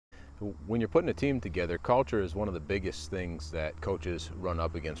When you're putting a team together, culture is one of the biggest things that coaches run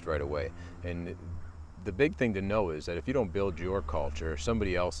up against right away. And the big thing to know is that if you don't build your culture,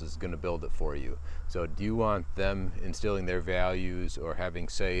 somebody else is going to build it for you. So do you want them instilling their values or having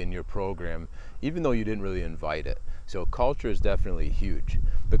say in your program, even though you didn't really invite it? So culture is definitely huge.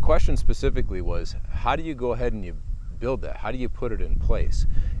 The question specifically was, how do you go ahead and you build that? How do you put it in place?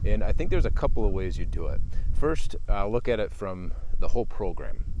 And I think there's a couple of ways you do it. First, look at it from the whole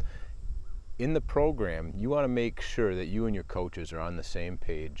program. In the program, you want to make sure that you and your coaches are on the same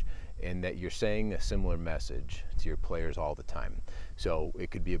page and that you're saying a similar message to your players all the time. So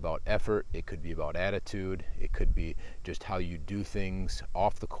it could be about effort, it could be about attitude, it could be just how you do things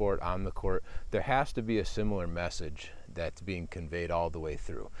off the court, on the court. There has to be a similar message that's being conveyed all the way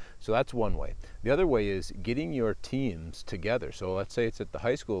through. So that's one way. The other way is getting your teams together. So let's say it's at the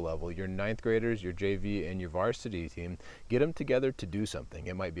high school level, your ninth graders, your JV, and your varsity team, get them together to do something.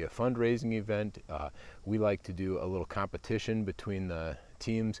 It might be a fundraising event. We like to do a little competition between the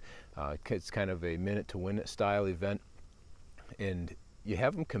teams. It's kind of a minute to win it style event. And you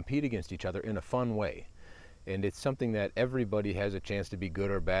have them compete against each other in a fun way. And it's something that everybody has a chance to be good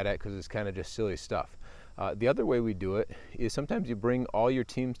or bad at because it's kind of just silly stuff. The other way we do it is sometimes you bring all your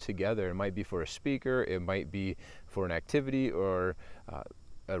teams together. It might be for a speaker, it might be for an activity or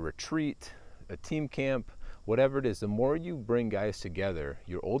a retreat, a team camp, whatever it is. The more you bring guys together,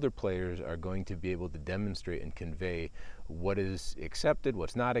 your older players are going to be able to demonstrate and convey what is accepted,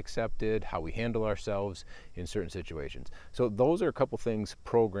 what's not accepted, how we handle ourselves in certain situations. So those are a couple things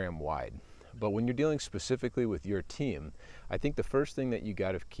program-wide. But when you're dealing specifically with your team, I think the first thing that you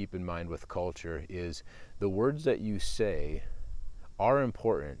got to keep in mind with culture is the words that you say are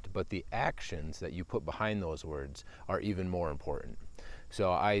important, but the actions that you put behind those words are even more important.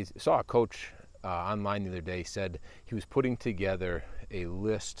 So I saw a coach online the other day said he was putting together a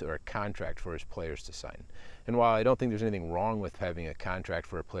list or a contract for his players to sign. And while I don't think there's anything wrong with having a contract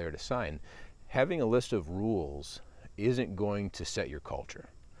for a player to sign, having a list of rules isn't going to set your culture.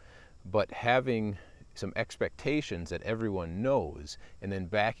 But having some expectations that everyone knows and then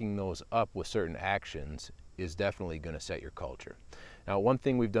backing those up with certain actions is definitely going to set your culture. Now, one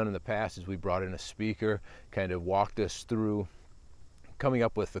thing we've done in the past is we brought in a speaker, kind of walked us through coming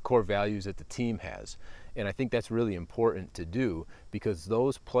up with the core values that the team has. And I think that's really important to do because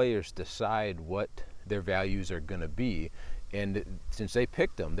those players decide what their values are going to be. And since they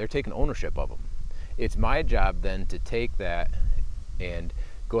picked them, they're taking ownership of them. It's my job then to take that and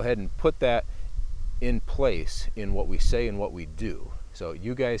go ahead and put that in place in what we say and what we do. So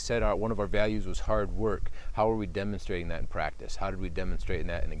you guys said one of our values was hard work. How are we demonstrating that in practice? How did we demonstrate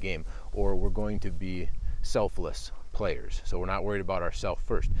that in a game? Or we're going to be selfless players. So we're not worried about ourselves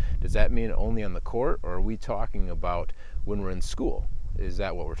first. Does that mean only on the court, or are we talking about when we're in school? Is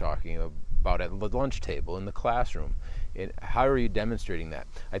that what we're talking about at the lunch table, in the classroom? And how are you demonstrating that?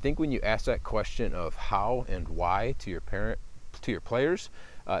 I think when you ask that question of how and why to your players,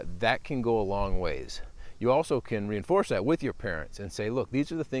 that can go a long ways. You also can reinforce that with your parents and say, look,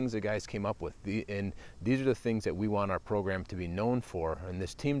 these are the things the guys came up with, and these are the things that we want our program to be known for and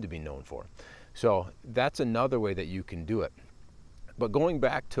this team to be known for. So that's another way that you can do it. But going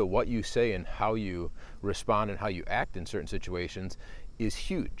back to what you say and how you respond and how you act in certain situations is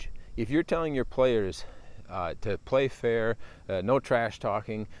huge. If you're telling your players to play fair, no trash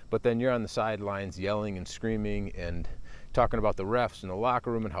talking, but then you're on the sidelines yelling and screaming and talking about the refs in the locker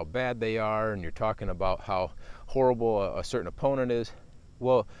room and how bad they are, and you're talking about how horrible a certain opponent is,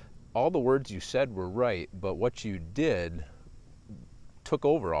 well, all the words you said were right, but what you did took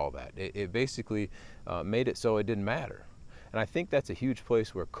over all that. It basically made it so it didn't matter. And I think that's a huge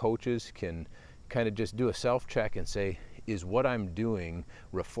place where coaches can kind of just do a self-check and say, is what I'm doing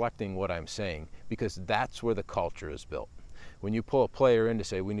reflecting what I'm saying? Because that's where the culture is built. When you pull a player in to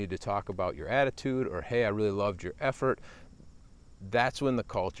say, we need to talk about your attitude, or hey, I really loved your effort, that's when the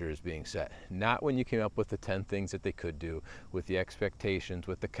culture is being set. Not when you came up with the 10 things that they could do, with the expectations,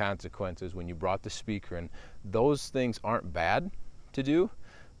 with the consequences, when you brought the speaker in. Those things aren't bad to do,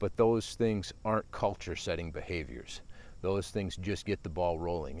 but those things aren't culture setting behaviors. Those things just get the ball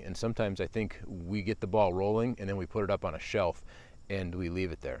rolling. And sometimes I think we get the ball rolling and then we put it up on a shelf and we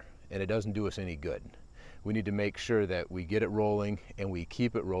leave it there. And it doesn't do us any good. We need to make sure that we get it rolling and we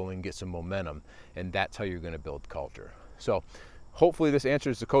keep it rolling, get some momentum, and that's how you're going to build culture. So hopefully this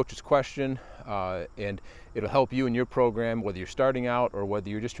answers the coach's question, and it'll help you in your program, whether you're starting out or whether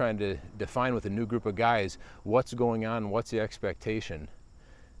you're just trying to define with a new group of guys what's going on, what's the expectation.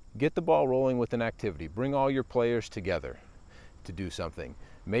 Get the ball rolling with an activity. Bring all your players together to do something.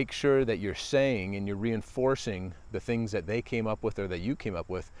 Make sure that you're saying and you're reinforcing the things that they came up with or that you came up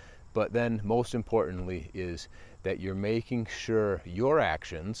with But then most importantly is that you're making sure your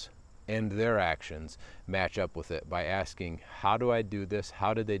actions and their actions match up with it by asking, how do I do this?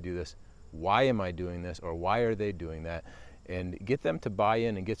 How did they do this? Why am I doing this? Or why are they doing that? And get them to buy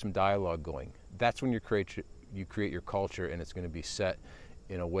in and get some dialogue going. That's when you create your culture, and it's going to be set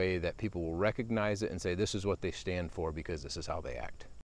in a way that people will recognize it and say, this is what they stand for because this is how they act.